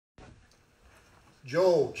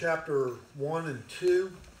Joel chapter 1 and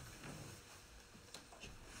 2.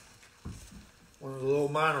 One of the little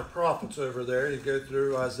minor prophets over there. You go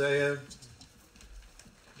through Isaiah,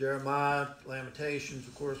 Jeremiah, Lamentations,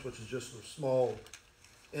 of course, which is just a small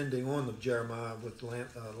ending on the Jeremiah, with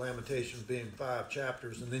Lamentations being 5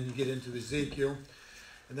 chapters. And then you get into Ezekiel.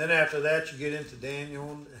 And then after that, you get into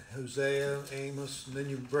Daniel, Hosea, Amos. And then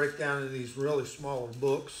you break down into these really smaller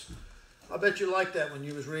books. I bet you liked that when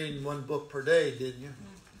you was reading one book per day, didn't you?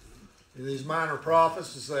 And these minor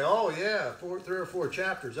prophets to say, oh yeah, 3 or 4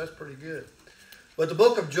 chapters, that's pretty good. But the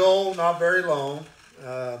book of Joel, not very long.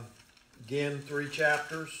 Again, 3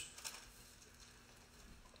 chapters.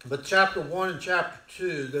 But chapter 1 and chapter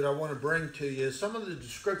 2 that I want to bring to you is some of the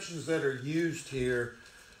descriptions that are used here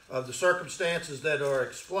of the circumstances that are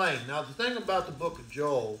explained. Now, the thing about the book of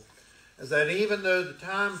Joel is that even though the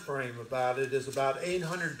time frame about it is about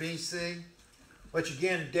 800 BC, which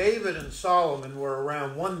again, David and Solomon were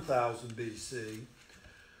around 1000 BC,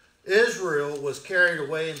 Israel was carried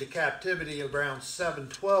away into captivity around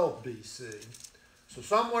 712 BC. So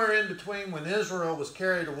somewhere in between when Israel was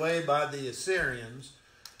carried away by the Assyrians,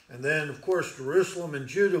 and then, of course, Jerusalem and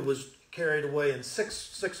Judah was carried away in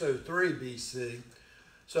 603 BC.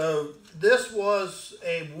 So this was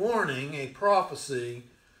a warning, a prophecy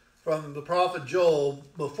from the prophet Joel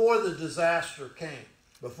before the disaster came,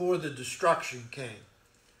 before the destruction came.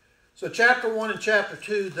 So chapter 1 and chapter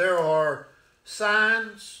 2, there are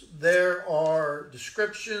signs, there are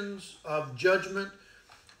descriptions of judgment,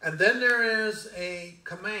 and then there is a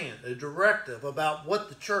command, a directive about what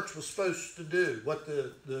the church was supposed to do, what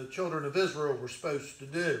the children of Israel were supposed to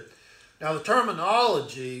do. Now the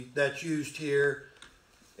terminology that's used here,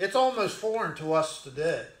 it's almost foreign to us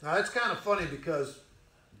today. Now it's kind of funny because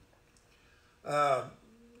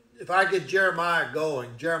if I get Jeremiah going,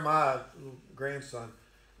 Jeremiah, grandson,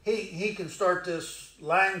 he can start this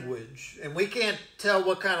language, and we can't tell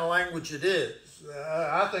what kind of language it is.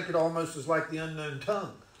 I think it almost is like the unknown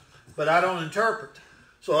tongue, but I don't interpret,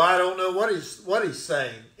 so I don't know what he's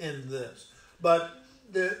saying in this. But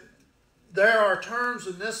there are terms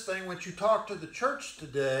in this thing which you talk to the church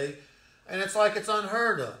today, and it's like it's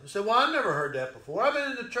unheard of. You say, well, I've never heard that before. I've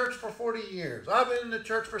been in the church for 40 years. I've been in the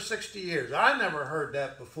church for 60 years. I never heard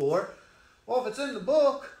that before. Well, if it's in the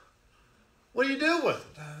book, what do you do with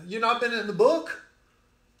it? You've not been in the book?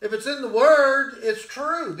 If it's in the Word, it's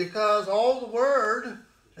true, because all the Word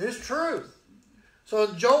is truth. So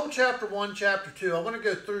in Joel chapter 1, chapter 2, I want to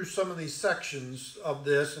go through some of these sections of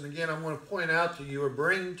this. And again, I want to point out to you or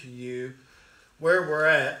bring to you where we're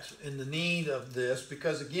at in the need of this,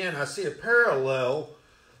 because again, I see a parallel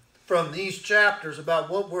from these chapters about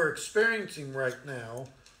what we're experiencing right now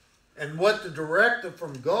and what the directive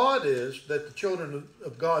from God is that the children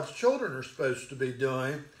of God's children are supposed to be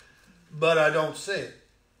doing, but I don't see it.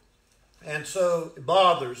 And so it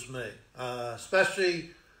bothers me, especially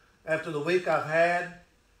after the week I've had,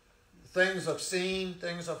 the things I've seen,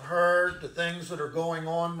 things I've heard, the things that are going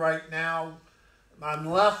on right now. I'm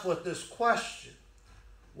left with this question: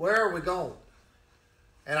 where are we going?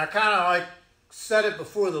 And I kind of like set it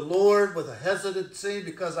before the Lord with a hesitancy,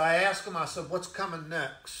 because I asked him, I said, what's coming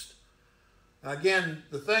next? Again,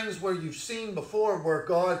 the things where you've seen before where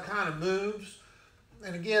God kind of moves.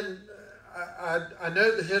 And again, I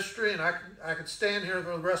know the history, and I could stand here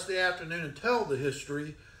for the rest of the afternoon and tell the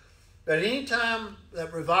history, that any time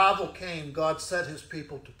that revival came, God set his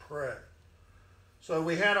people to pray. So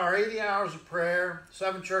we had our 80 hours of prayer.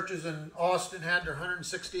 7 churches in Austin had their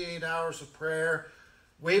 168 hours of prayer.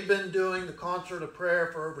 We've been doing the concert of prayer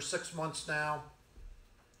for over 6 months now.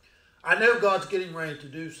 I know God's getting ready to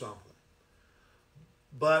do something.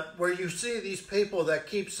 But where you see these people that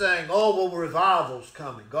keep saying, oh, well, revival's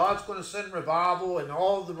coming. God's going to send revival, and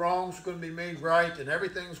all the wrongs are going to be made right, and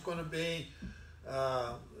everything's going to be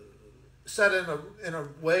set in a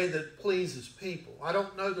way that pleases people. I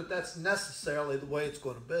don't know that that's necessarily the way it's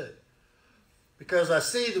going to be. Because I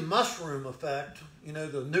see the mushroom effect, you know,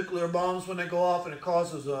 the nuclear bombs when they go off and it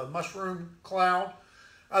causes a mushroom cloud.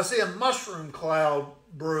 I see a mushroom cloud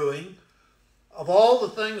brewing of all the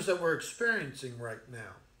things that we're experiencing right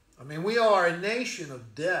now. I mean, we are a nation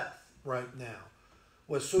of death right now,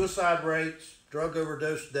 with suicide rates, drug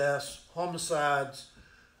overdose deaths, homicides,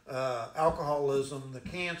 alcoholism, the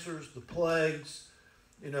cancers, the plagues,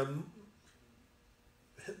 you know.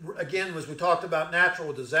 Again, as we talked about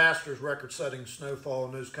natural disasters, record-setting snowfall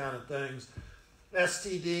and those kind of things.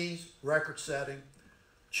 STDs, record-setting.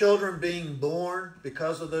 Children being born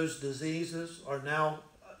because of those diseases are now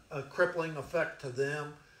a crippling effect to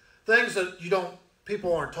them. Things that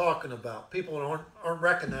people aren't talking about. People aren't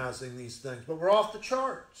recognizing these things. But we're off the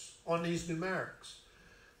charts on these numerics.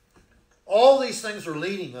 All these things are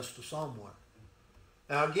leading us to somewhere.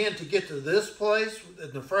 Now again, to get to this place,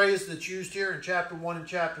 the phrase that's used here in chapter 1 and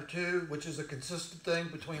chapter 2, which is a consistent thing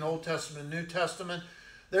between Old Testament and New Testament,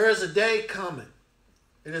 there is a day coming.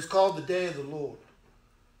 It is called the day of the Lord.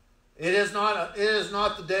 It is not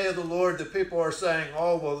the day of the Lord that people are saying,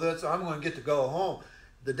 oh, well, I'm going to get to go home.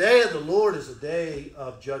 The day of the Lord is a day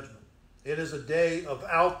of judgment. It is a day of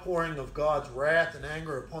outpouring of God's wrath and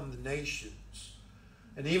anger upon the nations.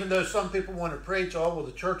 And even though some people want to preach, oh, well,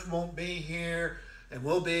 the church won't be here, and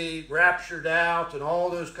we'll be raptured out, and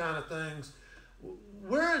all those kind of things,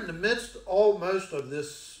 we're in the midst almost of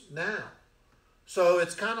this now. So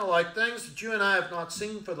it's kind of like things that you and I have not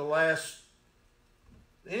seen for the last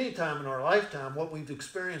any time in our lifetime. What we've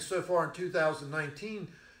experienced so far in 2019,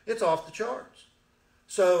 it's off the charts.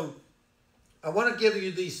 So I want to give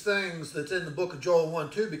you these things that's in the book of Joel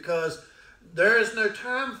 1-2 because there is no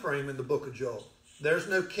time frame in the book of Joel. There's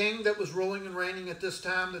no king that was ruling and reigning at this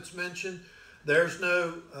time that's mentioned. There's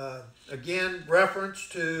no, again, reference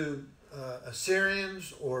to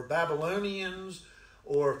Assyrians or Babylonians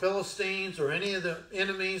or Philistines or any of the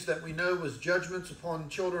enemies that we know was judgments upon the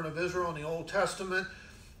children of Israel in the Old Testament.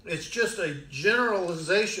 It's just a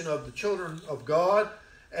generalization of the children of God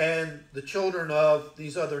and the children of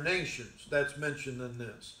these other nations that's mentioned in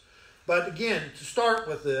this. But again, to start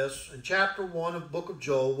with this, in chapter 1 of the book of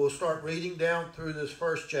Joel, we'll start reading down through this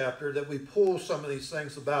first chapter that we pull some of these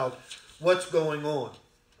things about what's going on.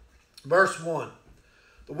 Verse 1.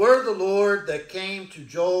 The word of the Lord that came to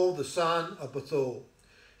Joel the son of Bethuel.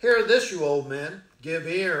 Hear this, you old men. Give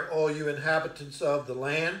ear, all you inhabitants of the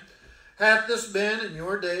land. Hath this been in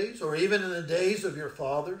your days, or even in the days of your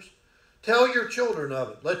fathers? Tell your children of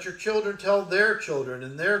it. Let your children tell their children,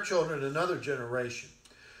 and their children another generation.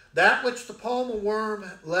 That which the palmer worm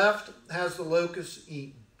left has the locust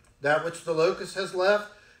eaten. That which the locust has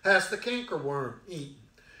left has the cankerworm eaten.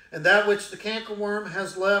 And that which the cankerworm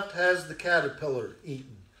has left has the caterpillar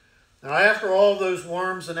eaten. Now after all those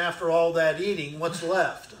worms and after all that eating, what's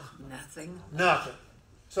left? Nothing. Nothing.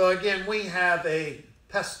 So again, we have a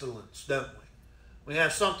pestilence, don't we? We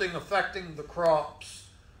have something affecting the crops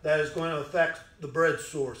that is going to affect the bread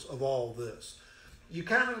source of all this. You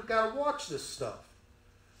kind of got to watch this stuff.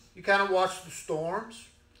 You kind of watch the storms.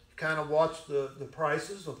 You kind of watch the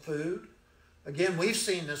prices of food. Again, we've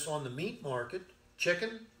seen this on the meat market.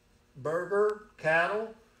 Chicken, burger,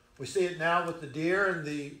 cattle. We see it now with the deer and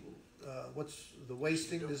the what's the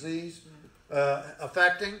wasting disease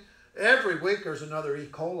affecting. Every week there's another E.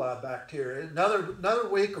 coli bacteria. Another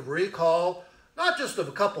week of recall, not just of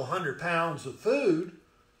a couple 100 pounds of food,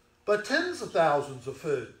 but tens of thousands of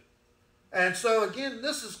food. And so again,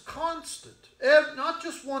 this is constant. Not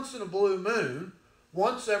just once in a blue moon,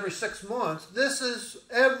 once every 6 months. This is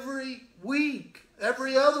every week,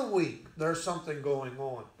 every other week, there's something going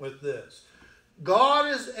on with this. God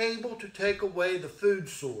is able to take away the food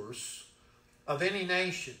source of any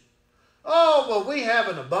nation. Oh, well, we have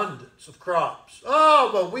an abundance of crops.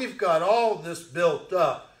 Oh, well, we've got all this built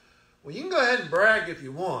up. Well, you can go ahead and brag if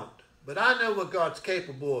you want, but I know what God's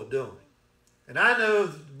capable of doing. And I know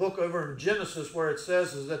the book over in Genesis where it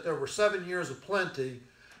says is that there were 7 years of plenty,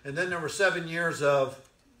 and then there were 7 years of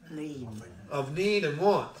need and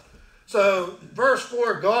want. So, verse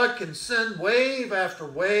 4, God can send wave after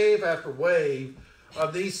wave after wave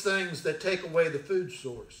of these things that take away the food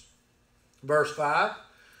source. Verse 5,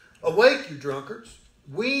 awake, you drunkards,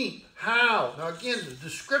 weep, howl. Now again, the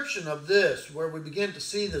description of this, where we begin to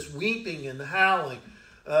see this weeping and howling.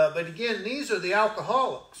 But again, these are the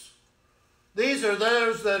alcoholics. These are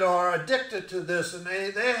those that are addicted to this, and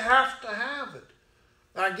they have to have it.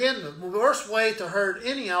 Now again, the worst way to hurt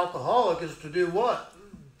any alcoholic is to do what?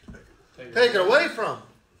 Take it away from them.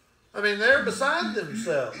 I mean, they're beside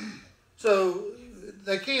themselves. So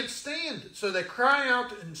they can't stand it. So they cry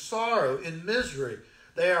out in sorrow, in misery.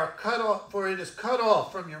 They are cut off, for it is cut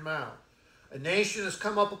off from your mouth. A nation has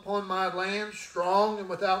come up upon my land, strong and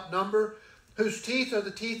without number, whose teeth are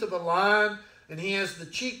the teeth of a lion, and he has the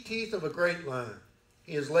cheek teeth of a great lion.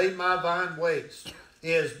 He has laid my vine waste.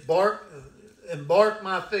 He has embarked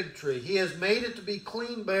my fig tree. He has made it to be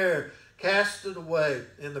clean bare, cast it away,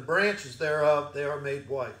 and the branches thereof they are made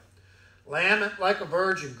white. Lament like a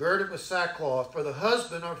virgin, girded with sackcloth, for the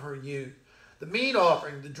husband of her youth. The meat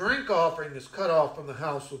offering, the drink offering is cut off from the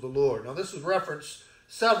house of the Lord. Now this is referenced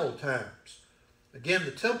several times. Again,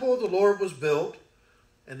 the temple of the Lord was built,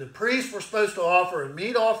 and the priests were supposed to offer a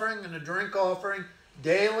meat offering and a drink offering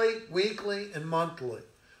daily, weekly, and monthly.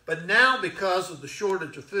 But now, because of the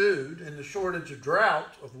shortage of food and the shortage of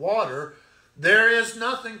drought of water, there is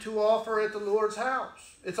nothing to offer at the Lord's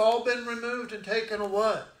house. It's all been removed and taken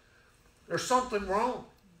away. There's something wrong.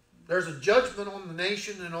 There's a judgment on the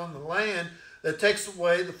nation and on the land that takes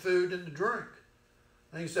away the food and the drink.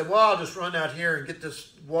 And you say, well, I'll just run out here and get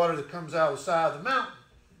this water that comes out of the side of the mountain.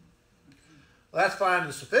 Well, that's fine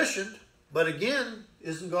and sufficient. But again,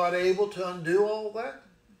 isn't God able to undo all that?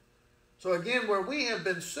 So again, where we have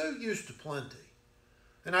been so used to plenty.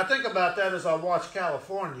 And I think about that as I watch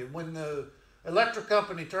California. When the electric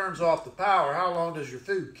company turns off the power, how long does your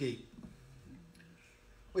food keep?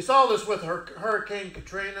 We saw this with Hurricane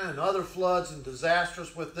Katrina and other floods and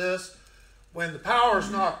disasters with this. When the power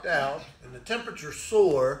is knocked out and the temperatures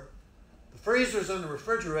soar, the freezers and the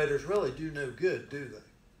refrigerators really do no good, do they?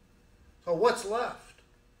 So what's left?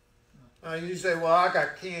 You say, well, I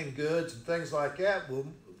got canned goods and things like that. Well,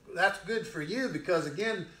 that's good for you because,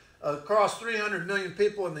 again, across 300 million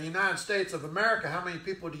people in the United States of America, how many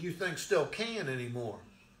people do you think still can anymore?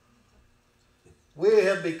 We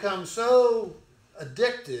have become so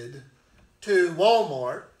addicted to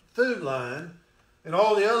Walmart, Food Line, and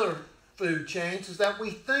all the other food chains is that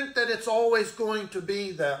we think that it's always going to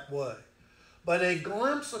be that way. But a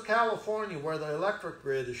glimpse of California where the electric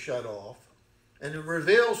grid is shut off, and it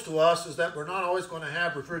reveals to us is that we're not always going to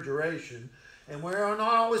have refrigeration, and we're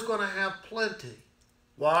not always going to have plenty.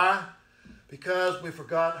 Why? Because we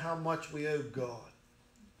forgot how much we owe God.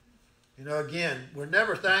 You know, again, we're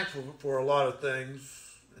never thankful for a lot of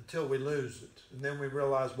things until we lose it, and then we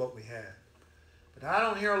realize what we had. But I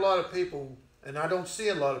don't hear a lot of people, and I don't see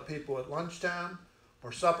a lot of people at lunchtime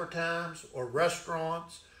or supper times or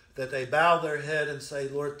restaurants that they bow their head and say,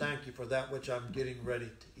 Lord, thank you for that which I'm getting ready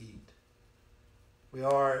to eat. We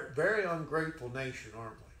are a very ungrateful nation,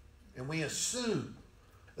 aren't we? And we assume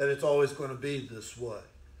that it's always going to be this way.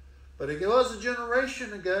 But it was a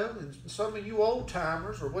generation ago, and some of you old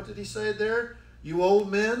timers, or what did he say there? You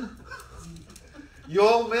old men? You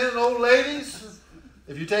old men and old ladies?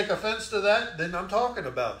 If you take offense to that, then I'm talking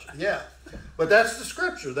about you. Yeah. But that's the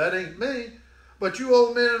scripture. That ain't me. But you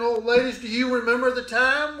old men and old ladies, do you remember the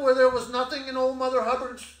time where there was nothing in old Mother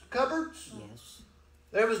Hubbard's cupboards? Yes.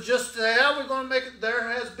 There was just, how we're going to make it. There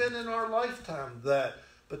has been in our lifetime that.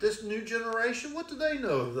 But this new generation, what do they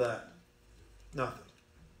know of that? Nothing.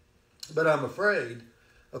 But I'm afraid,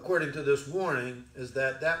 according to this warning, is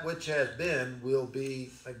that that which has been will be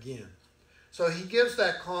again. So he gives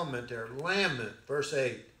that comment there. Lament, verse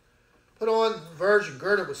 8. Put on the virgin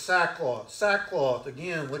girded with sackcloth. Sackcloth,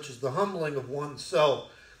 again, which is the humbling of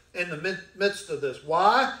oneself in the midst of this.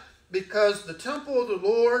 Why? Because the temple of the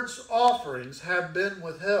Lord's offerings have been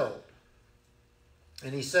withheld.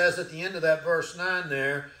 And he says at the end of that verse 9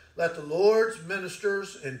 there, let the Lord's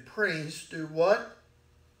ministers and priests do what?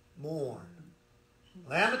 Mourn.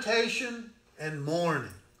 Lamentation and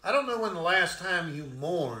mourning. I don't know when the last time you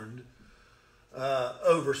mourned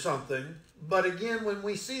over something. But again, when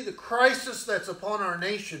we see the crisis that's upon our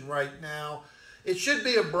nation right now, it should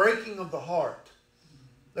be a breaking of the heart.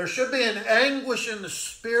 There should be an anguish in the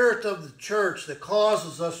spirit of the church that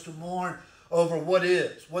causes us to mourn over what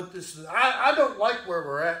is. What this is. I don't like where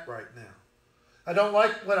we're at right now. I don't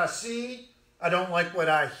like what I see. I don't like what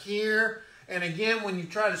I hear. And again, when you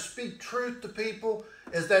try to speak truth to people,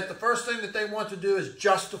 is that the first thing that they want to do is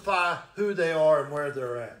justify who they are and where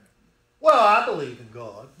they're at. Well, I believe in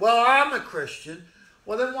God. Well, I'm a Christian.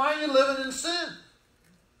 Well, then why are you living in sin?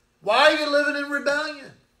 Why are you living in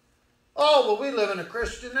rebellion? Oh, well, we live in a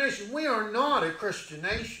Christian nation. We are not a Christian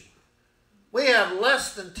nation. We have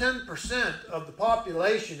less than 10% of the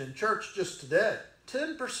population in church just today.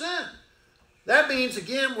 10%. That means,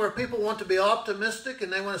 again, where people want to be optimistic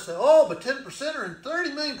and they want to say, oh, but 10% are in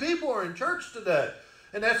 30 million people are in church today.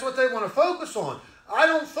 And that's what they want to focus on. I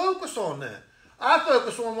don't focus on that. I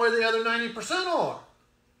focus on where the other 90% are.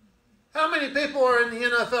 How many people are in the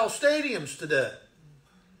NFL stadiums today?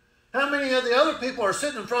 How many of the other people are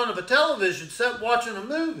sitting in front of a television set watching a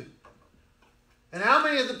movie? And how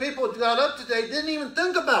many of the people that got up today didn't even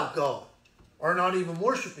think about God or not even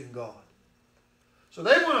worshiping God? So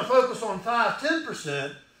they want to focus on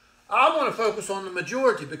 5-10%. I want to focus on the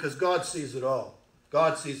majority because God sees it all.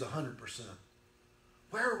 God sees 100%.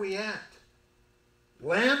 Where are we at?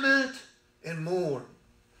 Lament and mourn.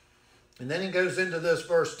 And then he goes into this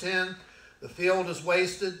verse 10. The field is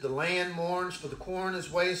wasted. The land mourns, for the corn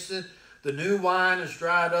is wasted. The new wine is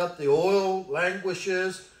dried up. The oil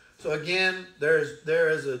languishes. So again, there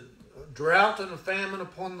is a drought and a famine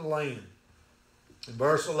upon the land. In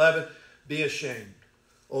verse 11, be ashamed.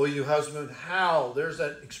 O you husband, howl. There's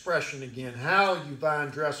that expression again. Howl, you vine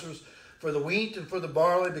dressers. for the wheat and for the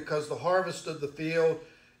barley, because the harvest of the field,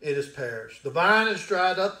 it is perished. The vine is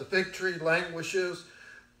dried up, the fig tree languishes,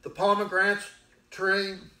 the pomegranate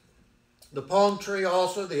tree, the palm tree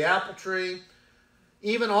also, the apple tree,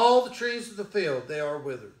 even all the trees of the field, they are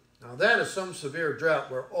withered. Now that is some severe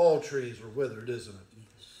drought where all trees are withered, isn't it?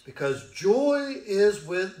 Because joy is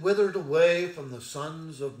withered away from the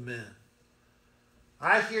sons of men.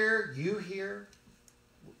 I hear, you hear.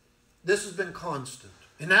 This has been constant.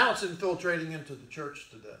 And now it's infiltrating into the church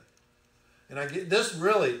today. And this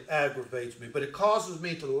really aggravates me, but it causes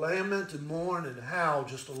me to lament and mourn and howl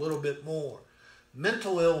just a little bit more.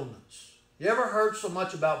 Mental illness. You ever heard so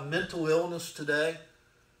much about mental illness today?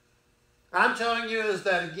 I'm telling you is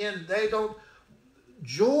that, again,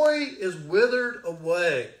 joy is withered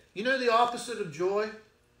away. You know the opposite of joy?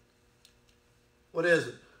 What is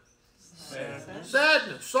it? Sadness.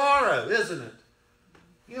 Sadness, sorrow, isn't it?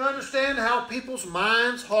 You understand how people's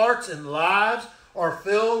minds, hearts, and lives are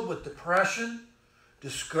filled with depression,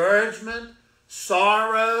 discouragement,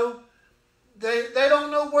 sorrow. They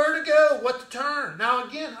don't know where to go, what to turn. Now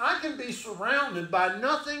again, I can be surrounded by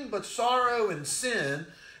nothing but sorrow and sin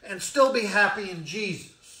and still be happy in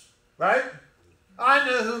Jesus, right? I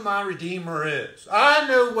know who my Redeemer is. I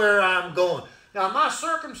know where I'm going. Now my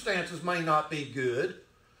circumstances may not be good.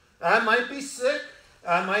 I might be sick.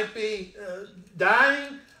 I might be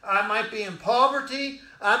dying. I might be in poverty.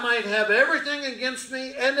 I might have everything against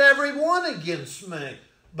me and everyone against me.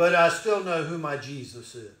 But I still know who my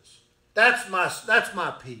Jesus is. That's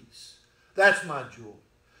my peace. That's my joy.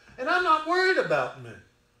 And I'm not worried about me.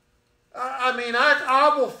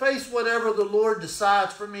 I will face whatever the Lord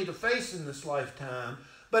decides for me to face in this lifetime.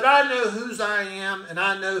 But I know whose I am and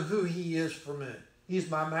I know who He is for me. He's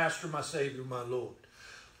my Master, my Savior, my Lord.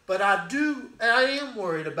 But I am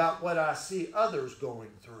worried about what I see others going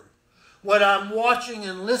through. What I'm watching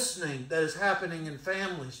and listening that is happening in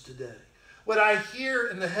families today. What I hear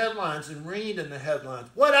in the headlines and read in the headlines.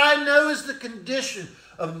 What I know is the condition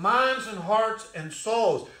of minds and hearts and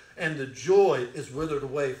souls. And the joy is withered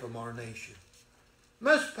away from our nation.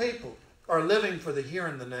 Most people are living for the here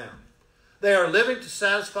and the now. They are living to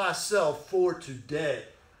satisfy self for today.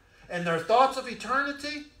 And their thoughts of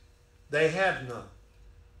eternity, they have none.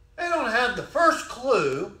 They don't have the first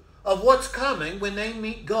clue of what's coming when they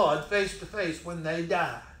meet God face to face when they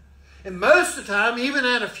die. And most of the time, even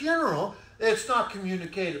at a funeral, it's not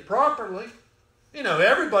communicated properly. You know,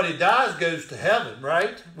 everybody dies, goes to heaven,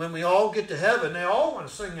 right? When we all get to heaven, they all want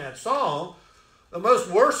to sing that song. The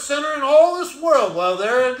most worst sinner in all this world. Well,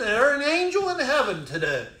 they're an angel in heaven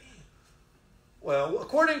today. Well,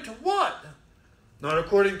 according to what? Not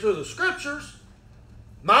according to the Scriptures.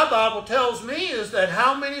 My Bible tells me is that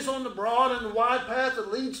how many's on the broad and the wide path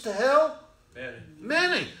that leads to hell? Many.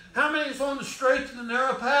 Many. How many's on the straight and the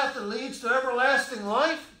narrow path that leads to everlasting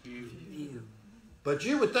life? Few. But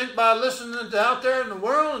you would think by listening to out there in the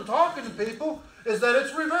world and talking to people is that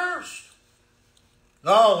it's reversed.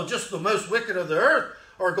 Oh, just the most wicked of the earth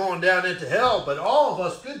are going down into hell, but all of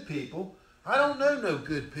us good people, I don't know no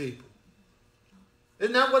good people.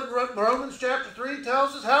 Isn't that what Romans chapter 3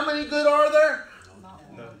 tells us? How many good are there?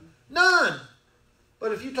 None.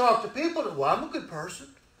 But if you talk to people that, well, I'm a good person.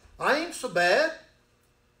 I ain't so bad.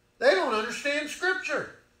 They don't understand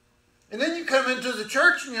Scripture. And then you come into the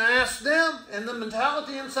church and you ask them, and the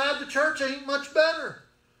mentality inside the church ain't much better.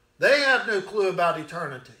 They have no clue about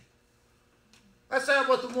eternity. That's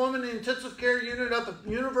what the woman in the intensive care unit up at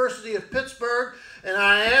the University of Pittsburgh, and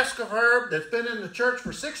I asked of her, that's been in the church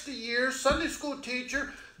for 60 years, Sunday school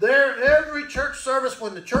teacher, there every church service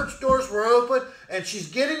when the church doors were open, and she's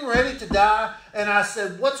getting ready to die, and I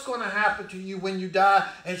said, what's going to happen to you when you die?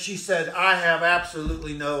 And she said, I have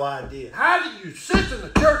absolutely no idea. How do you sit in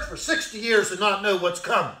the church for 60 years and not know what's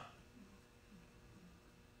coming?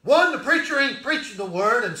 One, the preacher ain't preaching the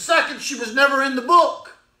word, and second, she was never in the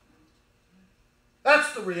book.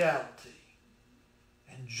 That's the reality.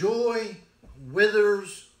 And joy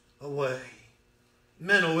withers away.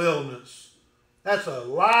 Mental illness. That's a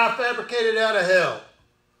lie fabricated out of hell.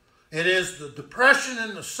 It is the depression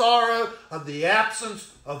and the sorrow of the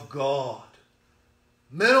absence of God.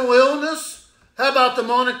 Mental illness? How about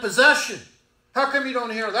demonic possession? How come you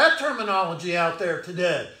don't hear that terminology out there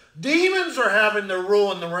today? Demons are having their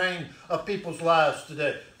rule and the reign of people's lives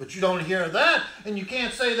today. But you don't hear that, and you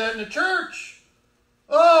can't say that in the church.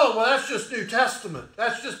 Oh, well, that's just New Testament.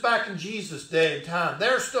 That's just back in Jesus' day and time.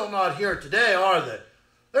 They're still not here today, are they?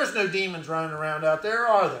 There's no demons running around out there,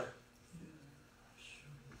 are there?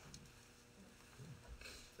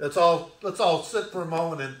 Let's all sit for a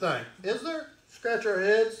moment and think. Is there? Scratch our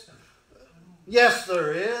heads. Yes,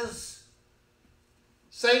 there is.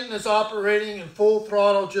 Satan is operating in full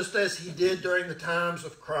throttle just as he did during the times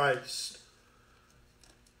of Christ.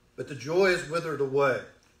 But the joy is withered away.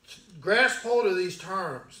 Grasp hold of these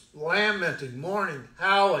terms. Lamenting, mourning,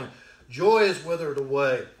 howling. Joy is withered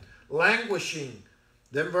away. Languishing.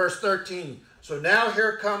 Then verse 13. So now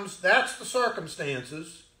here comes, that's the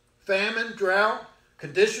circumstances. Famine, drought,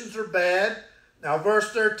 conditions are bad. Now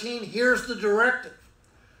verse 13, here's the directive.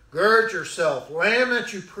 Gird yourself,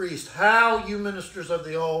 lament, you priest, howl, you ministers of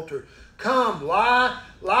the altar. Come, lie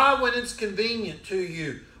when it's convenient to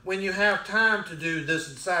you, when you have time to do this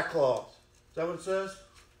in sackcloth. Is that what it says?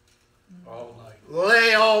 All night.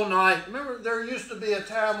 Lay all night. Remember, there used to be a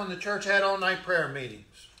time when the church had all-night prayer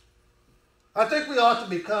meetings. I think we ought to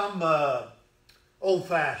become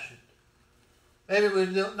old-fashioned. Maybe we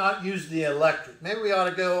not use the electric. Maybe we ought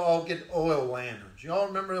to go all get oil lanterns. You all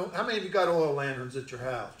remember, how many of you got oil lanterns at your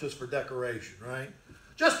house just for decoration, right?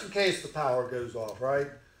 Just in case the power goes off, right?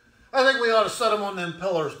 I think we ought to set them on them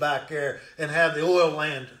pillars back there and have the oil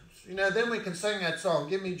lanterns. You know, then we can sing that song,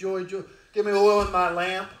 Give Me Joy, Joy, Give Me Oil in My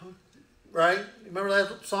Lamp, right? You remember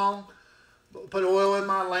that song? Put oil in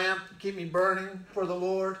my lamp, keep me burning for the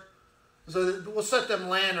Lord. So we'll set them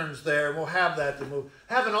lanterns there. We'll have that. We'll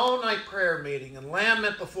have an all-night prayer meeting and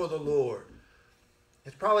lament before the Lord.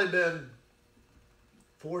 It's probably been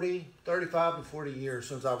 35 to 40 years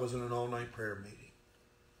since I was in an all-night prayer meeting.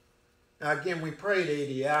 Now, again, we prayed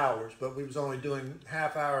 80 hours, but we was only doing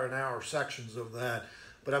half-hour and hour sections of that.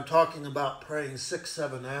 But I'm talking about praying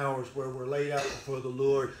 6-7 hours where we're laid out before the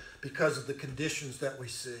Lord because of the conditions that we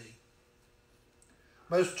see.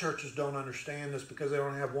 Most churches don't understand this because they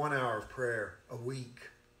only have 1 hour of prayer a week,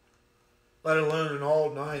 let alone an all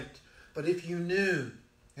night. But if you knew,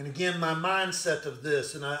 and again, my mindset of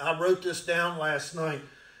this, and I wrote this down last night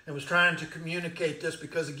and was trying to communicate this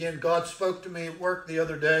because, again, God spoke to me at work the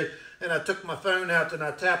other day, and I took my phone out and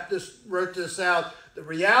I tapped this, wrote this out, the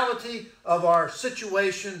reality of our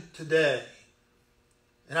situation today.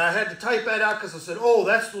 And I had to type that out because I said, oh,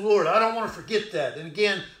 that's the Lord. I don't want to forget that. And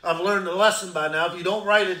again, I've learned the lesson by now. If you don't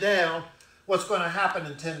write it down, what's going to happen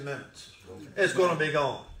in 10 minutes? It's going to be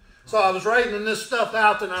gone. So I was writing this stuff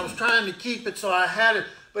out and I was trying to keep it so I had it.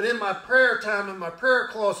 But in my prayer time, in my prayer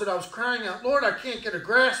closet, I was crying out, Lord, I can't get a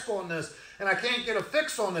grasp on this and I can't get a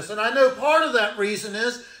fix on this. And I know part of that reason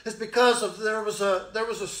is because of there was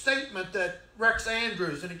a statement that Rex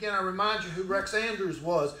Andrews, and again, I remind you who Rex Andrews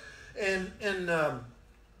was, in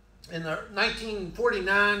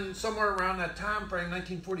 1949, somewhere around that time frame,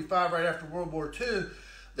 1945, right after World War II,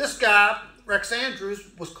 this guy, Rex Andrews,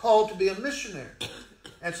 was called to be a missionary.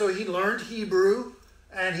 And so he learned Hebrew,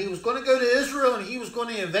 and he was going to go to Israel, and he was going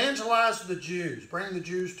to evangelize the Jews, bring the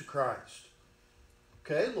Jews to Christ.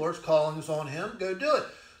 Okay, Lord's calling is on him, go do it.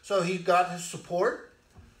 So he got his support.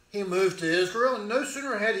 He moved to Israel, and no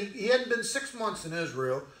sooner had he hadn't been 6 months in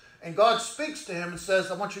Israel, and God speaks to him and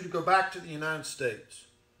says, I want you to go back to the United States.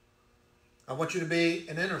 I want you to be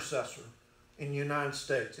an intercessor in the United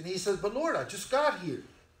States. And he says, but Lord, I just got here.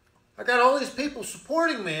 I got all these people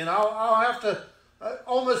supporting me, and I'll have to,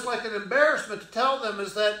 almost like an embarrassment to tell them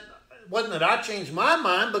is that, it wasn't that I changed my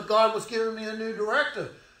mind, but God was giving me a new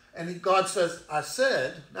directive. And God says, I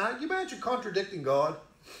said, now you imagine contradicting God,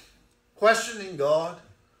 questioning God,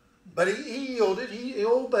 but he yielded, he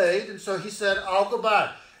obeyed, and so he said, I'll go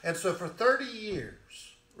back. And so for 30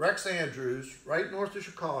 years, Rex Andrews, right north of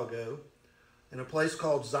Chicago, in a place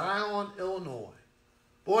called Zion, Illinois.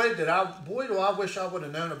 Boy, do I wish I would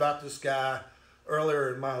have known about this guy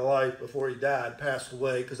earlier in my life before he died, passed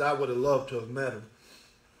away, because I would have loved to have met him.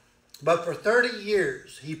 But for 30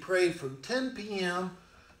 years, he prayed from 10 p.m.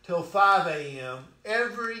 till 5 a.m.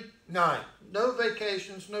 every night. No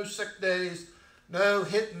vacations, no sick days, no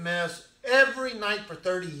hit and miss. Every night for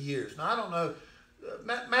 30 years. Now, I don't know,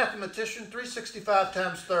 mathematician, 365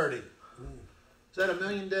 times 30. Is that a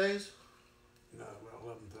million days? No, about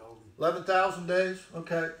 11,000. 11,000 days?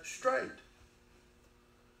 Okay, straight.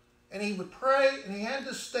 And he would pray, and he had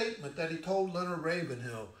this statement that he told Leonard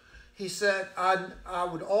Ravenhill. He said, I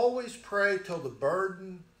would always pray till the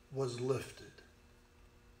burden was lifted.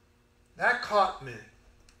 That caught me.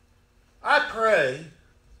 I pray,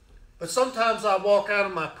 but sometimes I walk out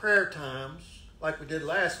of my prayer times, like we did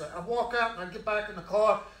last night. I walk out and I get back in the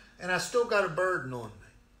car, and I still got a burden on me.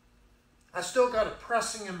 I still got a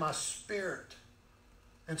pressing in my spirit.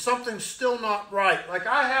 And something's still not right. Like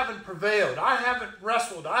I haven't prevailed. I haven't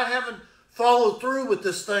wrestled. I haven't followed through with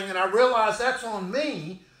this thing. And I realize that's on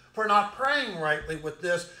me for not praying rightly with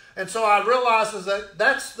this. And so I realize that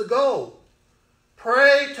that's the goal.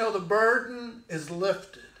 Pray till the burden is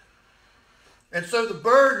lifted. And so the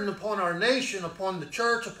burden upon our nation, upon the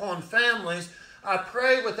church, upon families, I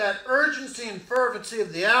pray with that urgency and fervency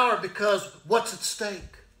of the hour because what's at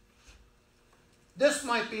stake? This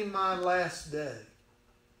might be my last day.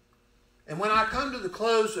 And when I come to the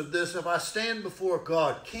close of this, if I stand before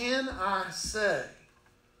God, can I say,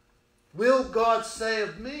 will God say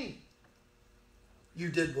of me, you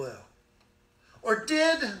did well? Or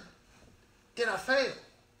did I fail?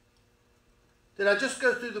 Did I just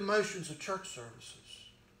go through the motions of church services?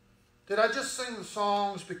 Did I just sing the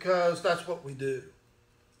songs because that's what we do?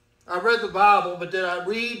 I read the Bible, but did I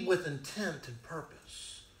read with intent and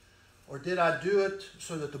purpose? Or did I do it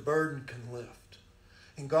so that the burden can lift?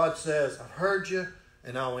 And God says, I've heard you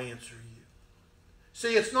and I'll answer you.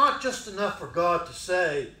 See, it's not just enough for God to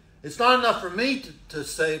say. It's not enough for me to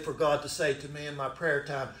say, for God to say to me in my prayer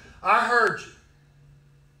time, I heard you.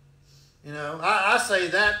 You know, I say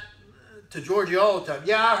that to Georgie all the time.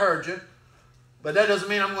 Yeah, I heard you. But that doesn't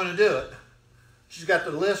mean I'm going to do it. She's got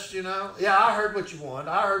the list, you know. Yeah, I heard what you want.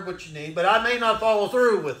 I heard what you need. But I may not follow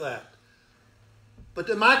through with that. But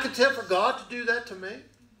am I content for God to do that to me?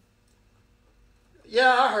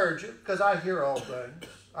 Yeah, I heard you because I hear all things.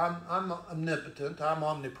 I'm omnipotent. I'm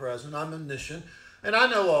omnipresent. I'm omniscient. And I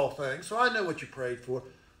know all things. So I know what you prayed for.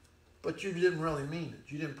 But you didn't really mean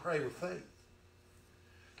it. You didn't pray with faith.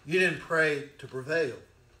 You didn't pray to prevail.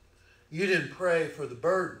 You didn't pray for the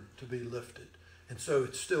burden to be lifted. And so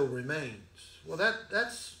it still remains. Well,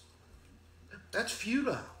 that's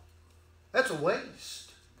futile. That's a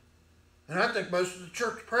waste. And I think most of the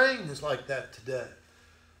church praying is like that today.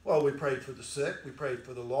 Well, we prayed for the sick. We prayed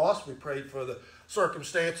for the lost. We prayed for the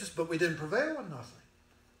circumstances, but we didn't prevail on nothing.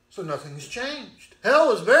 So nothing has changed.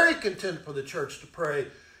 Hell is very content for the church to pray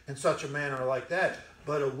in such a manner like that.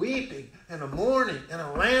 But a weeping and a mourning and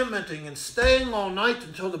a lamenting and staying all night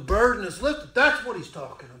until the burden is lifted, that's what he's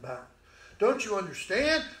talking about. Don't you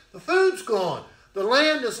understand? The food's gone. The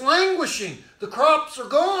land is languishing. The crops are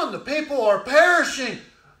gone. The people are perishing.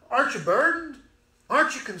 Aren't you burdened?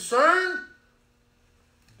 Aren't you concerned?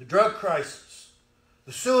 The drug crisis,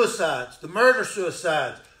 the suicides, the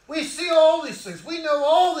murder-suicides. We see all these things. We know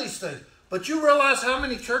all these things. But you realize how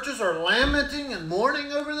many churches are lamenting and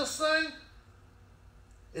mourning over this thing?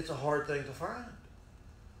 It's a hard thing to find.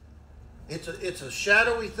 It's a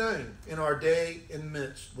shadowy thing in our day and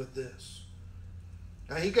midst with this.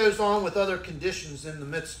 Now he goes on with other conditions in the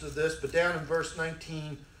midst of this, but down in verse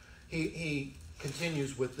 19, he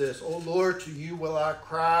continues with this. O Lord, to you will I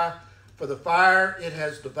cry, for the fire, it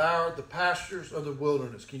has devoured the pastures of the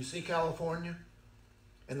wilderness. Can you see California?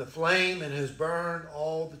 And the flame, it has burned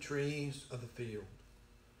all the trees of the field.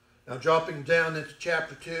 Now dropping down into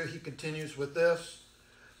chapter 2, he continues with this.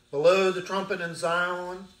 Below the trumpet in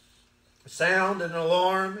Zion, sound and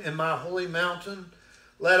alarm in my holy mountain.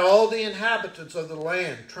 Let all the inhabitants of the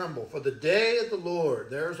land tremble, for the day of the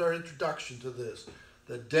Lord, there's our introduction to this.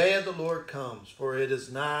 The day of the Lord comes, for it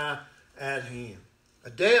is nigh at hand. A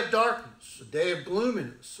day of darkness, a day of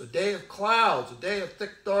gloominess, a day of clouds, a day of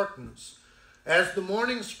thick darkness. As the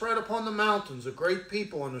morning spread upon the mountains, a great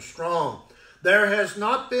people and a strong. There has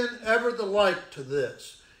not been ever the like to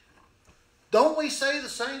this. Don't we say the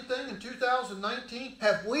same thing in 2019?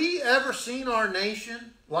 Have we ever seen our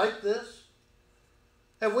nation like this?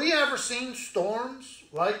 Have we ever seen storms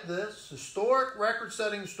like this? Historic,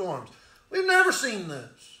 record-setting storms. We've never seen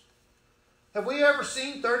this. Have we ever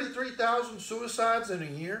seen 33,000 suicides in a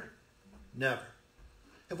year? Never.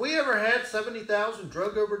 Have we ever had 70,000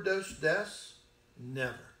 drug overdose deaths?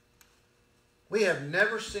 Never. We have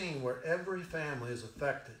never seen where every family is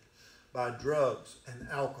affected by drugs and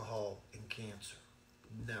alcohol and cancer.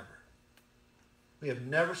 Never. We have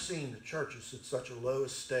never seen the churches at such a low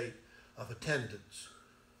state of attendance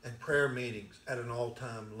and prayer meetings at an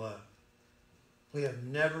all-time low. We have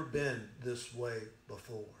never been this way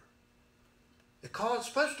before. It's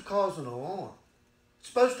supposed to cause an alarm. It's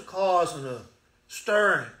supposed to cause a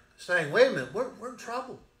stirring, saying, wait a minute, we're in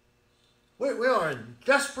trouble. We are in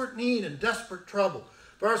desperate need and desperate trouble.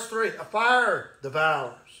 Verse 3, a fire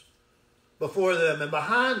devours before them and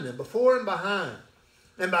behind them, before and behind.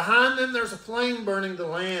 And behind them there's a flame burning the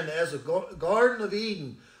land as a garden of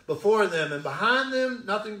Eden before them, and behind them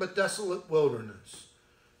nothing but desolate wilderness.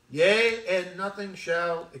 Yea, and nothing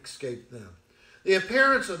shall escape them. The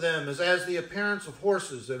appearance of them is as the appearance of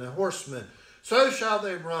horses and a horseman. So shall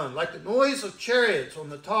they run. Like the noise of chariots on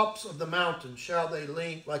the tops of the mountains shall they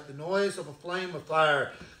leap, like the noise of a flame of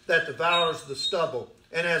fire that devours the stubble,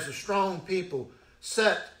 and as a strong people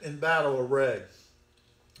set in battle array.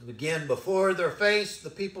 And again, before their face the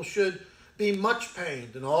people should be much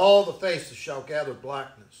pained, and all the faces shall gather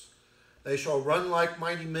blackness. They shall run like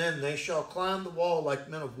mighty men, they shall climb the wall like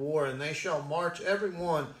men of war, and they shall march every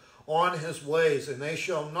one on his ways, and they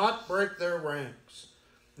shall not break their ranks.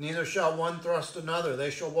 Neither shall one thrust another. They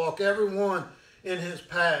shall walk every one in his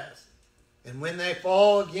path. And when they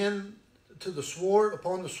fall again to the sword,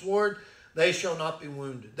 upon the sword, they shall not be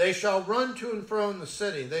wounded. They shall run to and fro in the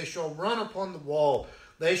city. They shall run upon the wall.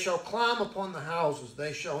 They shall climb upon the houses.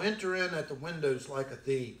 They shall enter in at the windows like a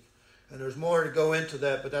thief. And there's more to go into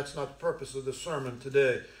that, but that's not the purpose of the sermon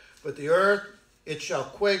today. But the earth, it shall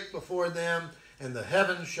quake before them, and the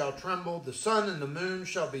heavens shall tremble. The sun and the moon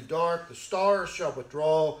shall be dark. The stars shall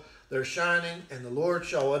withdraw their shining, and the Lord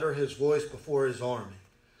shall utter his voice before his army.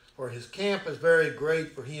 For his camp is very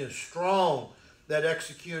great, for he is strong that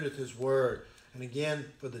executeth his word. And again,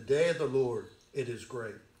 for the day of the Lord, it is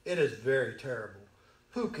great. It is very terrible.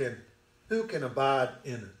 Who can abide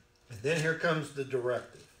in it? And then here comes the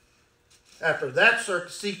directive. After that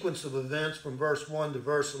sequence of events from verse 1 to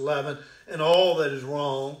verse 11, and all that is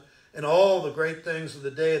wrong, and all the great things of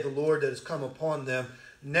the day of the Lord that has come upon them,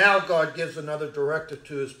 now God gives another directive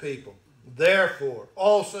to his people. Therefore,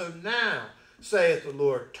 also now, saith the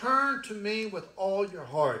Lord, turn to me with all your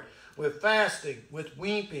heart, with fasting, with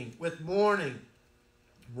weeping, with mourning.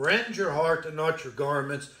 Rend your heart and not your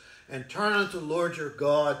garments, and turn unto the Lord your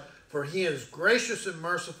God, for he is gracious and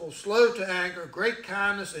merciful, slow to anger, great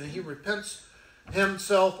kindness, and he repents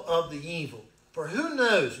himself of the evil. For who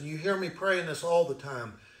knows, and you hear me praying this all the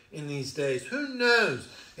time in these days, who knows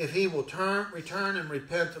if he will return and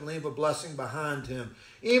repent and leave a blessing behind him,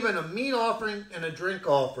 even a meat offering and a drink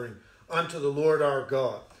offering unto the Lord our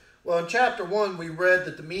God. Well, in chapter 1, we read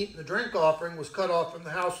that the meat and the drink offering was cut off from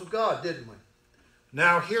the house of God, didn't we?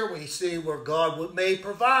 Now here we see where God may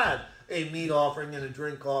provide a meat offering and a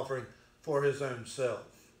drink offering for his own self.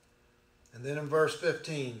 And then in verse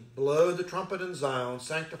 15, blow the trumpet in Zion,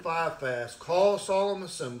 sanctify a fast, call a solemn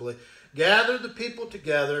assembly, gather the people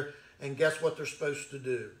together, and guess what they're supposed to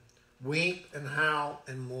do? Weep and howl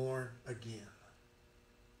and mourn again.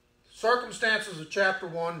 Circumstances of chapter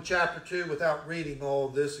 1 and chapter 2, without reading all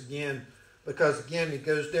of this again, because again it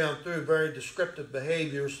goes down through very descriptive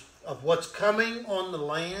behaviors of what's coming on the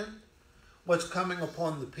land, what's coming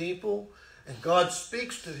upon the people, and God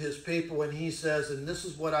speaks to his people and he says, and this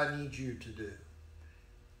is what I need you to do.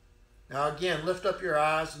 Now again, lift up your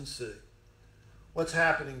eyes and see what's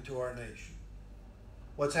happening to our nation.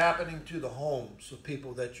 What's happening to the homes of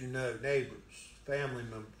people that you know, neighbors, family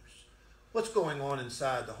members. What's going on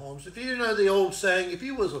inside the homes? If you know the old saying, if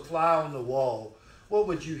you was a fly on the wall, what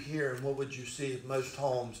would you hear and what would you see at most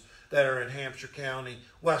homes that are in Hampshire County,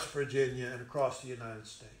 West Virginia, and across the United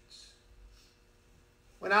States?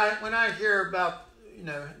 When I hear about,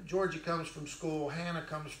 Georgia comes from school, Hannah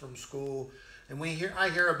comes from school, and I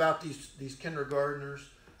hear about these kindergartners,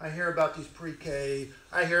 I hear about these pre-K,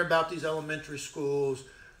 I hear about these elementary schools.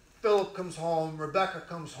 Philip comes home, Rebecca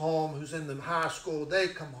comes home, who's in the high school, they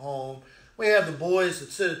come home. We have the boys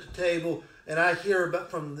that sit at the table, and I hear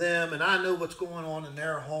about from them, and I know what's going on in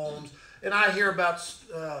their homes. And I hear about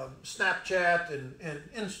Snapchat and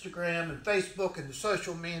Instagram and Facebook and the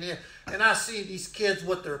social media, and I see these kids,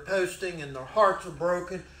 what they're posting, and their hearts are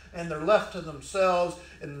broken, and they're left to themselves,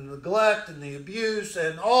 and the neglect and the abuse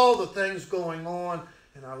and all the things going on.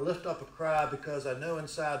 And I lift up a cry because I know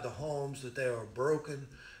inside the homes that they are broken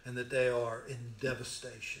and that they are in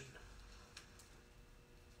devastation.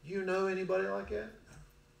 Do you know anybody like that?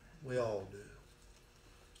 We all do.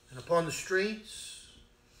 And upon the streets,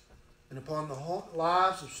 and upon the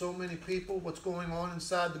lives of so many people, what's going on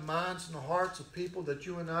inside the minds and the hearts of people that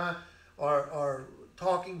you and I are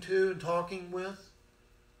talking to and talking with.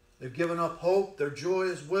 They've given up hope. Their joy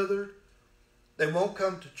is withered. They won't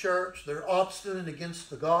come to church. They're obstinate against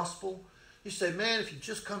the gospel. You say, man, if you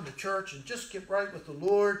just come to church and just get right with the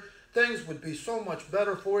Lord, things would be so much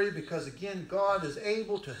better for you because, again, God is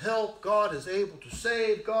able to help. God is able to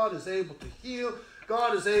save. God is able to heal.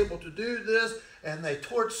 God is able to do this. And they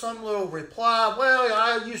torch some little reply, well,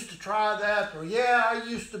 I used to try that, or yeah, I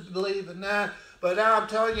used to believe in that, but now I'm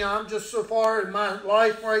telling you, I'm just so far in my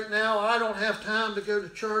life right now, I don't have time to go to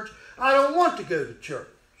church. I don't want to go to church.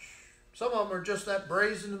 Some of them are just that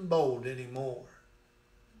brazen and bold anymore.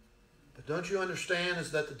 But don't you understand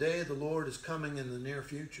is that the day of the Lord is coming in the near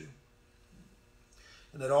future?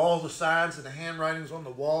 And that all the signs and the handwritings on the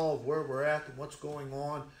wall of where we're at and what's going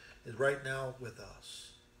on is right now with us.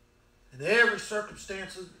 In every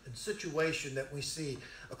circumstance and situation that we see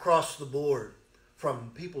across the board,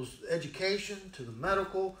 from people's education to the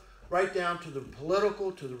medical, right down to the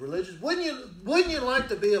political, to the religious. Wouldn't you like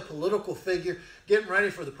to be a political figure getting ready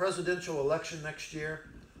for the presidential election next year?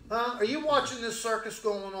 Are you watching this circus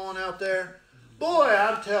going on out there? Boy,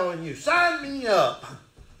 I'm telling you, sign me up.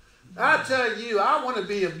 I tell you, I want to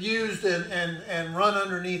be abused and run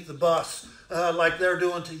underneath the bus like they're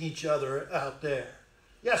doing to each other out there.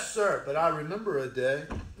 Yes, sir, but I remember a day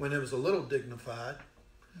when it was a little dignified.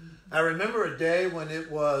 I remember a day when it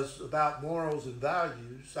was about morals and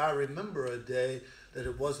values. I remember a day that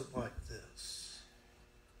it wasn't like this.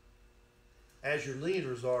 As your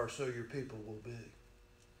leaders are, so your people will be.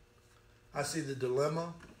 I see the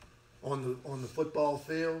dilemma on the football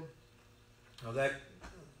field of that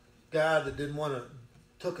guy that didn't want to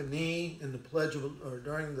took a knee in the pledge of, or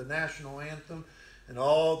during the national anthem, and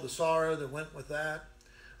all the sorrow that went with that.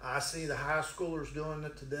 I see the high schoolers doing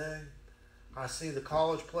it today. I see the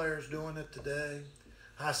college players doing it today.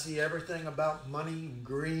 I see everything about money and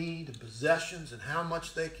greed and possessions and how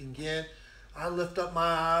much they can get. I lift up my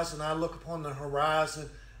eyes and I look upon the horizon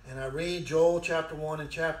and I read Joel chapter 1 and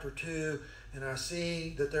chapter 2, and I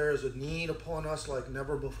see that there is a need upon us like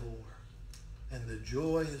never before, and the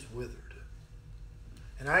joy is withered.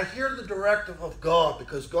 And I hear the directive of God,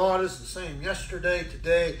 because God is the same yesterday,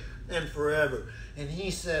 today, and forever. And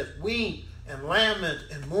he says, weep and lament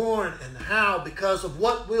and mourn and howl because of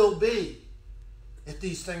what will be if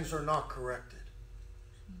these things are not corrected.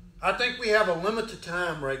 I think we have a limited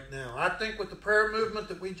time right now. I think with the prayer movement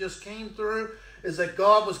that we just came through is that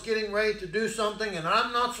God was getting ready to do something, and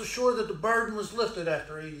I'm not so sure that the burden was lifted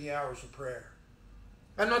after 80 hours of prayer.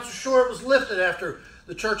 I'm not so sure it was lifted after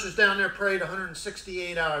the churches down there prayed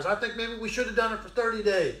 168 hours. I think maybe we should have done it for 30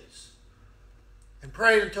 days and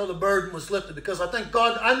prayed until the burden was lifted, because I think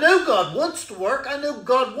God, I know God wants to work. I know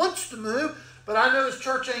God wants to move, but I know his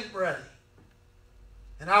church ain't ready.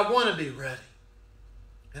 And I want to be ready.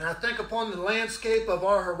 And I think upon the landscape of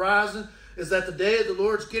our horizon is that the day of the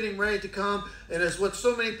Lord's getting ready to come, and it's what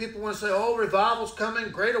so many people want to say, oh, revival's coming,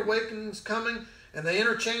 great awakening's coming, and they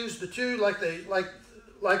interchange the two like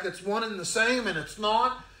it's one and the same, and it's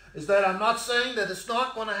not. Is that I'm not saying that it's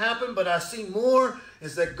not going to happen, but I see more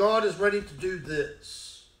is that God is ready to do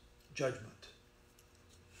this judgment.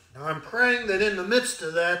 Now I'm praying that in the midst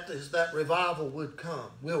of that is that revival will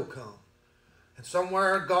come. And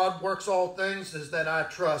somewhere God works all things is that I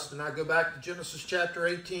trust. And I go back to Genesis chapter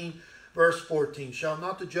 18, verse 14. Shall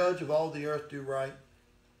not the judge of all the earth do right?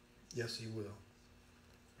 Yes, he will.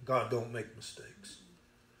 God don't make mistakes.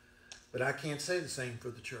 But I can't say the same for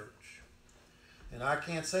the church. And I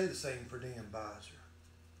can't say the same for Dan Beiser.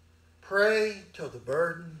 Pray till the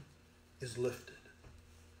burden is lifted.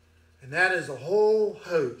 And that is a whole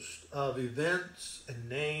host of events and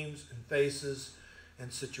names and faces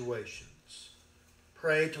and situations.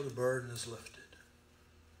 Pray till the burden is lifted,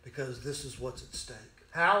 because this is what's at stake.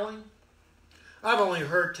 Howling? I've only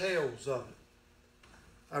heard tales of it.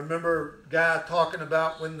 I remember a guy talking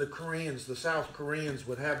about when the South Koreans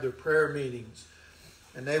would have their prayer meetings,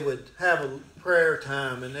 and they would have a prayer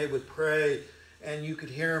time, and they would pray, and you could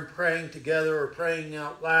hear them praying together or praying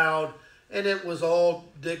out loud, and it was all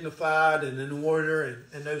dignified and in order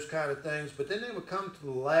and those kind of things. But then they would come to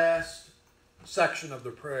the last section of the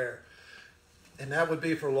prayer, and that would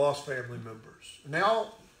be for lost family members. And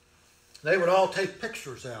they would all take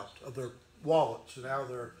pictures out of their wallets and out of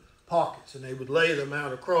their pockets, and they would lay them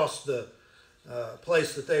out across the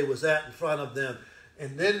place that they was at in front of them.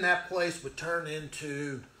 And then that place would turn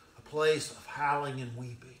into a place of howling and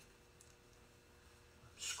weeping.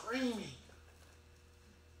 Screaming.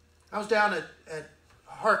 I was down at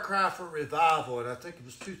Heart Cry for Revival, and I think it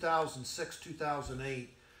was 2006, 2008.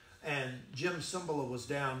 And Jim Cymbala was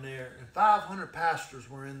down there, and 500 pastors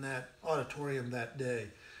were in that auditorium that day.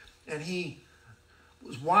 And he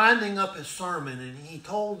was winding up his sermon, and he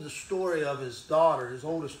told the story of his daughter, his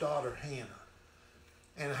oldest daughter, Hannah,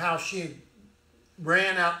 and how she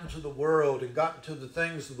ran out into the world and got into the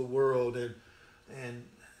things of the world, and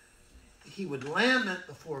he would lament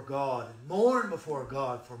before God and mourn before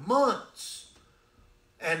God for months.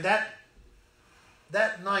 And that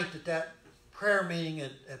night that prayer meeting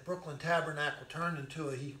at Brooklyn Tabernacle turned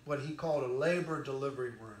into what he called a labor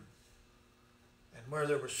delivery room, and where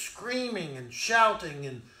there was screaming and shouting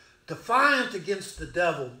and defiant against the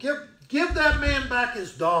devil. Give that man back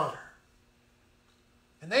his daughter.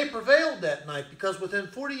 And they prevailed that night, because within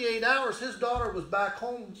 48 hours his daughter was back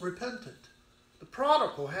home repentant. The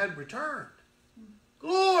prodigal had returned.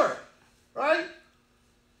 Glory, right?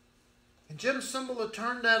 And Jim Cymbala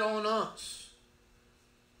turned that on us.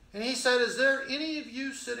 And he said, is there any of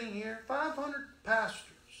you sitting here, 500 pastors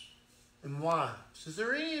and wives, is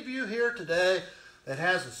there any of you here today that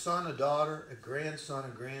has a son, a daughter, a grandson,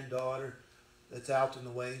 a granddaughter that's out in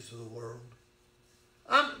the ways of the world?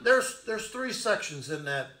 There's 3 sections in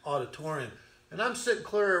that auditorium, and I'm sitting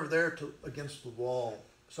clear over there against the wall.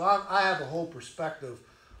 So I have a whole perspective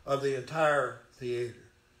of the entire theater.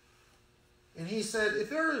 And he said, if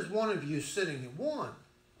there is one of you sitting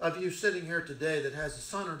here today that has a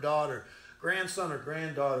son or daughter, grandson or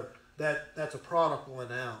granddaughter, that's a prodigal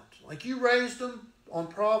and out. Like you raised them on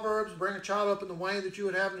Proverbs, bring a child up in the way that you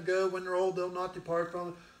would have them to go. When they're old, they'll not depart from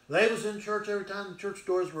it. They was in church every time the church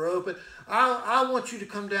doors were open. I want you to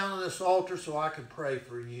come down on this altar so I can pray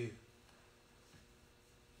for you.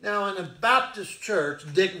 Now, in a Baptist church,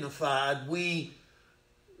 dignified, we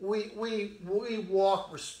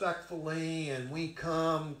walk respectfully and we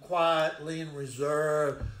come quietly and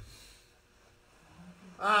reserved.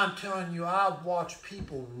 I'm telling you, I've watched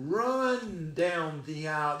people run down the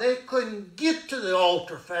aisle. They couldn't get to the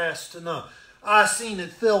altar fast enough. I seen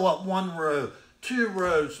it fill up 1 row, 2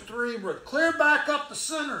 rows, 3 rows, clear back up the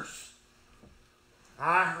centers.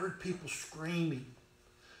 I heard people screaming.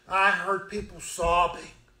 I heard people sobbing.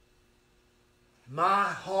 My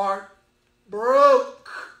heart broke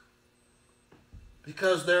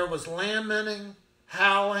because there was lamenting,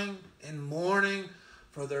 howling, and mourning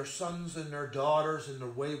for their sons and their daughters and the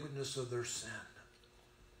waywardness of their sin.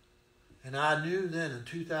 And I knew then in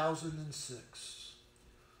 2006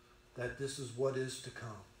 that this is what is to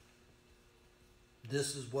come.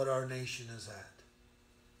 This is what our nation is at.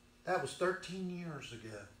 That was 13 years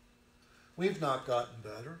ago. We've not gotten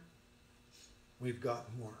better. We've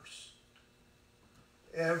gotten worse.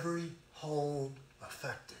 Every home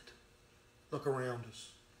affected. Look around us.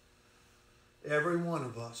 Every one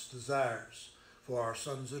of us desires for our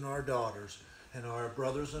sons and our daughters and our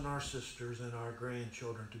brothers and our sisters and our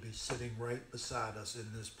grandchildren to be sitting right beside us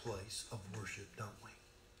in this place of worship, don't we?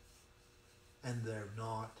 And they're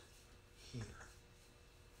not here.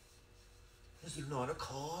 Is there not a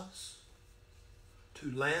cause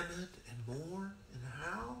to lament and mourn and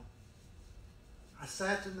howl? I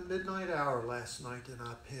sat in the midnight hour last night and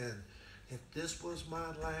I penned, if this was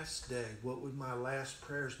my last day, what would my last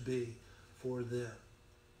prayers be for them?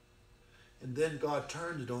 And then God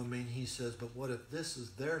turned it on me and he says, but what if this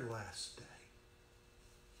is their last day?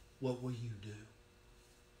 What will you do?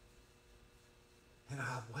 And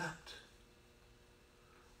I wept.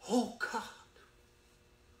 Oh God,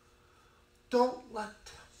 don't let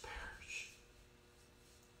them perish.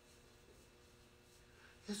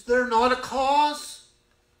 Is there not a cause?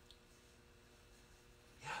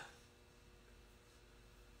 Yeah.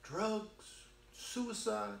 Drugs,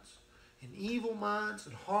 suicides, and evil minds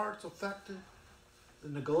and hearts affected, the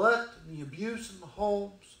neglect and the abuse in the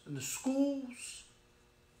homes and the schools,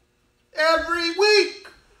 every week.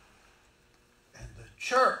 And the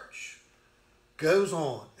church goes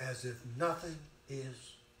on as if nothing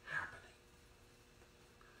is happening.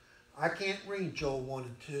 I can't read Joel 1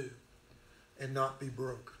 and 2 and not be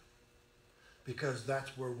broken, because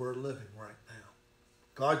that's where we're living right now.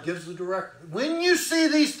 God gives the directive. When you see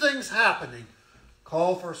these things happening,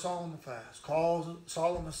 call for a solemn fast, call a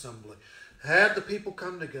solemn assembly, have the people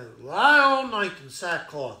come together, lie all night in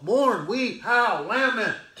sackcloth, mourn, weep, howl,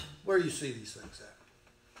 lament. Where you see these things at?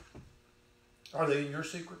 Are they in your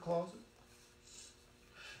secret closet?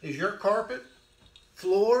 Is your carpet,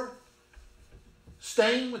 floor,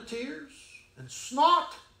 stained with tears and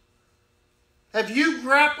snot? Have you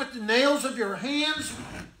grabbed with the nails of your hands,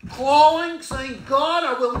 clawing, saying, God,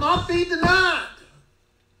 I will not be denied?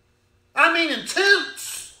 I mean,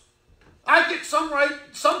 intense. I get some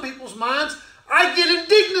people's minds, I get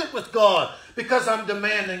indignant with God because I'm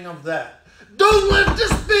demanding of that. Don't let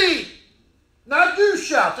this be. And I do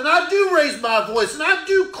shout, and I do raise my voice, and I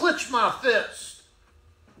do clench my fist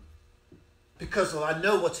because I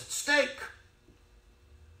know what's at stake.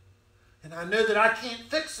 And I know that I can't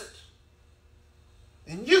fix it.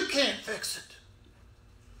 And you can't fix it.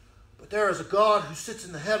 But there is a God who sits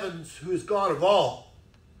in the heavens who is God of all.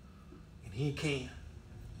 And he can.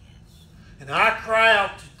 Yes. And I cry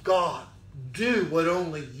out to God, do what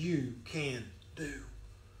only you can do.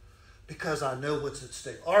 Because I know what's at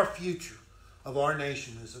stake. Our future of our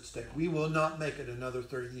nation is at stake. We will not make it another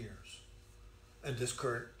 30 years in this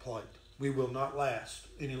current plight. We will not last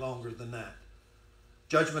any longer than that.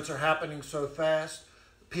 Judgments are happening so fast.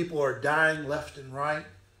 People are dying left and right.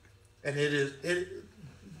 And this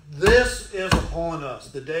is upon us.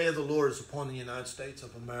 The day of the Lord is upon the United States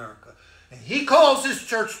of America. And he calls his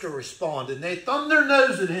church to respond. And they thumbed their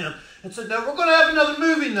nose at him and said, no, we're going to have another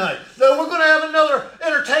movie night. No, we're going to have another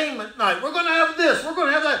entertainment night. We're going to have this. We're going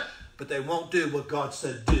to have that. But they won't do what God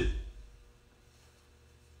said do.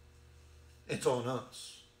 It's on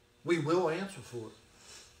us. We will answer for it.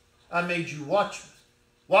 I made you watchmen.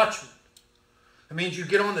 Watchmen. It means you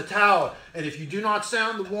get on the tower, and if you do not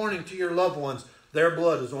sound the warning to your loved ones, their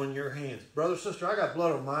blood is on your hands. Brother, sister, I got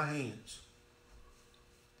blood on my hands.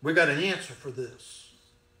 We got an answer for this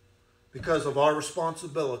because of our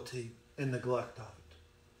responsibility and neglect of it.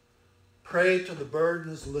 Pray till the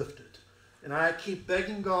burden is lifted. And I keep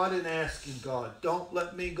begging God and asking God, don't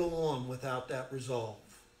let me go on without that resolve.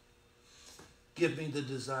 Give me the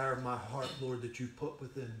desire of my heart, Lord, that you've put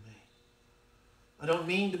within me.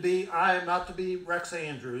 I am not to be Rex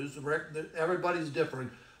Andrews. Everybody's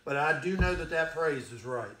different. But I do know that phrase is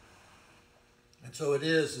right. And so it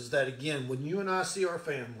is that, again, when you and I see our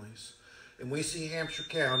families, and we see Hampshire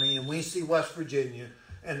County, and we see West Virginia,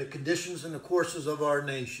 and the conditions and the courses of our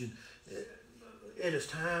nation, it is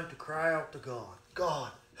time to cry out to God.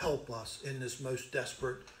 God, help us in this most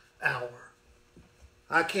desperate hour.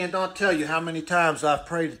 I cannot tell you how many times I've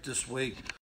prayed it this week.